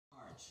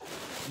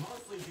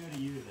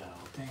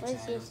What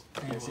is this?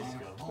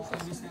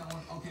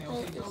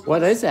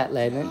 What is that,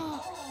 Landon?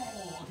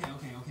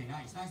 Okay.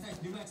 Nice.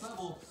 New max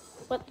level.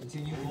 What?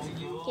 Continue.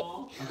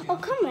 Oh,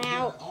 come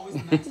out.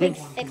 Big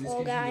thick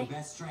little guy.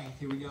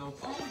 Here we go.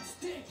 Oh, it's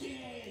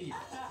sticky.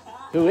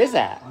 Who is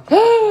that?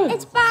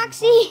 It's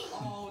Boxy.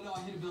 Oh, no, I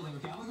hit a building.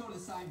 Okay, I'm going to go to the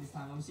side this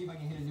time. Let me see if I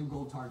can hit a new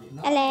gold target.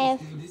 No, Hello.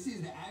 dude, this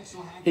is the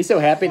actual hack. He's so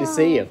happy to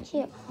see you.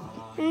 Cute.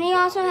 And he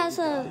also has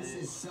a This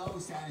is so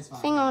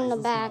satisfying. thing on the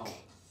back.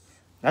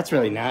 That's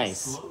really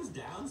nice.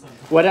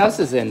 What else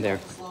is in there?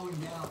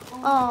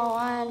 Oh,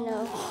 I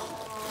know.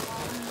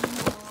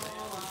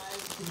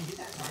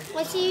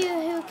 Let's see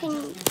who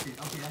can.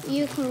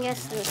 You can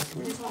guess this.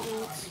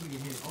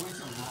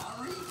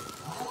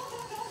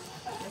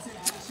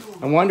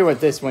 I wonder what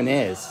this one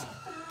is.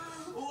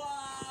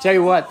 Tell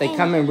you what, they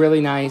come in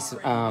really nice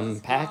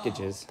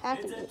packages.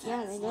 Packages,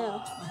 yeah, they do.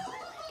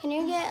 Can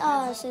you get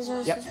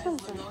scissors? Yep.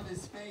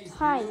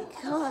 Hi,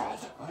 good.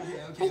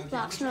 This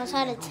box knows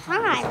how to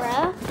tie,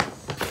 bro.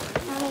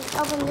 Let me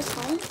open this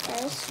one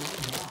first.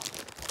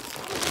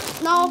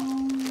 No.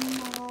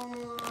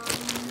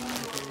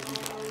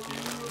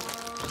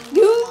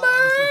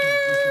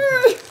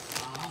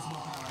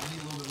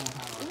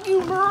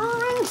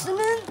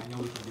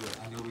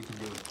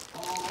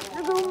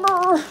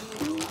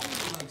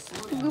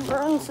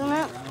 Goober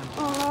incident.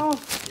 Oh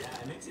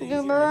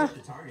no.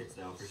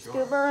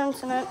 Goober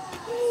incident.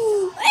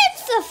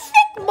 It's a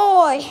thick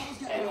boy.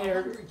 And here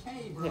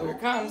it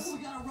comes.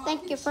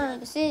 Thank you for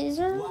the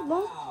scissors.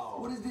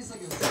 What is this,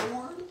 like a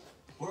sword?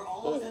 We're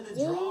almost at the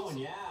drone,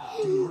 yeah.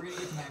 Dude, we're gonna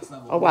get to max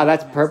level. Oh wow,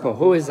 that's purple.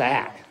 Who is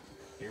that?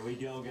 Here we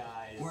go,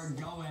 guys. We're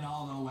going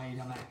all the way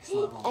to max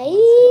level.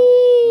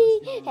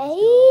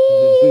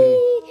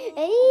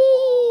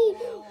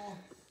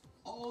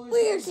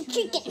 Where's the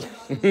chicken?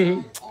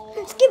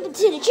 Skip it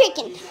to the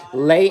chicken.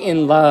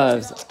 Layton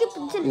loves Skip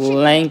it to the chicken.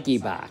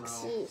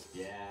 lankybox.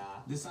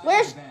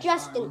 Where's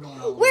Justin?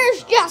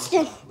 Where's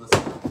Justin?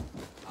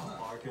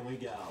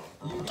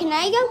 Can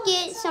I go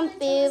get some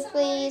food,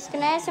 please?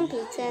 Can I have some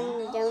pizza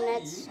and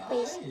donuts,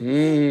 please?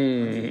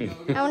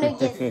 I want to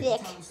get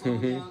thick.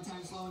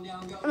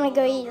 I'm going to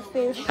go eat your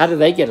food. How do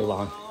they get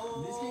along?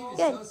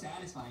 Good.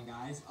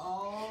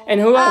 And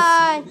who else?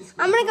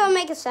 I'm going to go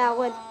make a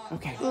salad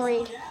Okay. and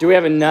read. Do we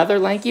have another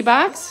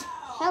lankybox?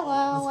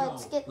 Hello,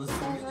 let's get the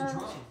scissors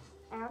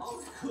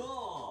out.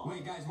 Cool.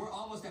 Wait, guys, we're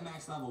almost at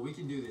max level. We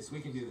can do this.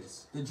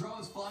 The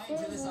drone's flying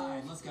to the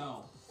side. Let's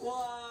go.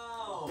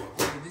 Whoa.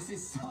 Dude, this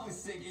is so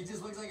sick. It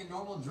just looks like a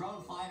normal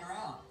drone flying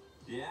around.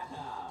 Yeah.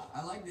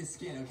 I like this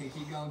skin. Okay,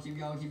 keep going.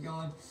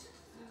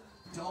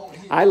 Don't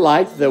hit. I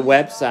like the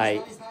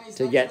website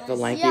to get the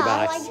lankybox. Yeah,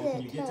 I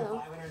like it too.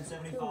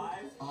 575?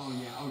 Oh,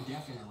 yeah. Oh,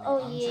 definitely.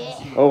 Oh,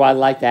 yeah. Oh, I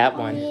like that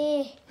one.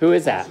 Yeah. Who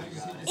is that?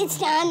 It's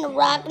time to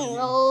rock and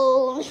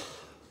roll.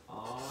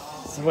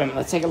 So wait,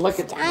 let's take a look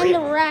at the Time to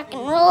rock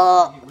and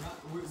roll.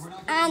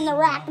 On the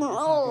rock and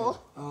roll.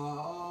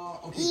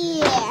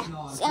 Yeah,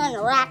 it's time to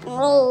rock and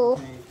roll.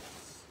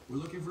 We're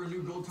looking for a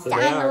new gold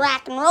Time to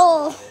rock and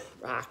roll.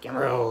 Rock and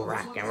roll,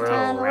 rock and roll,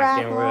 Time to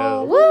rock and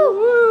roll. Woo,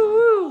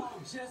 woo, woo.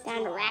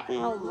 Time to rock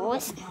and roll,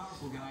 boys.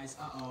 Powerful, guys.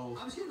 Uh-oh.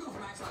 I'm just going to go for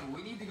max level.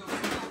 We need to go to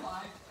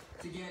 5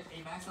 to get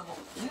a max level.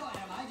 You know what,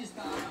 Em, I just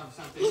thought of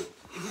something. If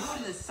you go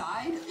to the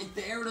side,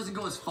 the arrow doesn't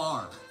go as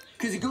far.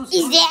 Because it goes...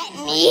 Is that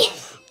me?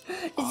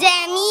 Is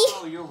that me?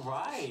 Oh, you're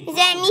right. Is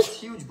that me?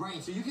 Huge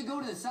brain. So you could go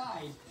to the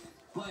side,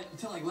 but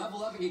to like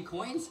level up and get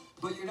coins,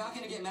 but you're not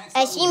going to get max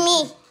I level. see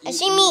me. I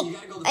see me. You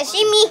gotta go the I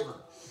see farthest me. ever.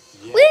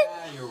 Woo.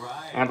 Yeah, you're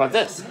right. How about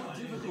this?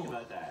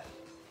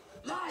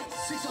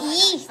 Nice.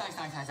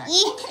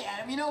 Okay,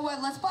 Adam, you know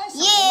what? Let's buy some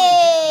more Yay.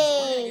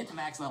 gems. We're gonna get to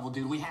max level,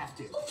 dude. We have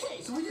to.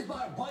 Okay, so we just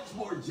bought a bunch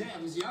more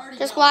gems. You already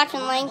Just know watching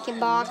we're gonna buy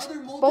lankybox.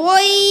 another multiplier.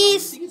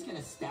 Boys. You think it's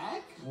gonna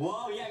stack?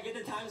 Whoa, yeah, get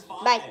the times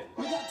 5. Bye.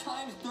 We got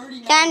times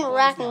 39. Time to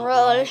rock and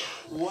roll.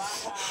 Wow.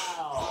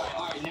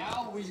 All right,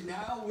 now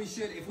we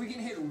should, if we can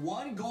hit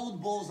one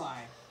gold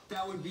bullseye,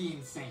 that would be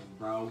insane,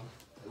 bro.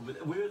 We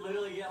would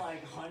literally get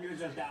like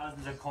hundreds of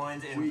thousands of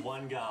coins in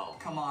one go.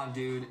 Come on,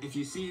 dude. If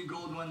you see a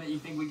gold one that you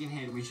think we can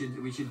hit, we should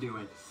do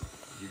it.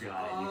 You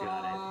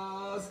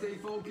got it. Stay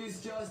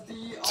focused,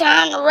 Justy.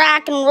 Time to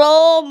rock and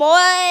roll,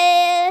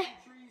 boy.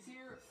 Trees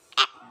here.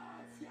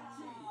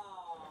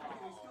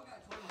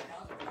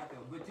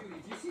 But dude,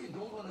 if you see a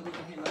gold one that we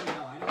can hit right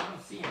now, I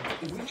don't see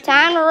it.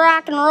 Time to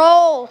rock and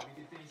roll,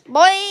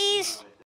 boys.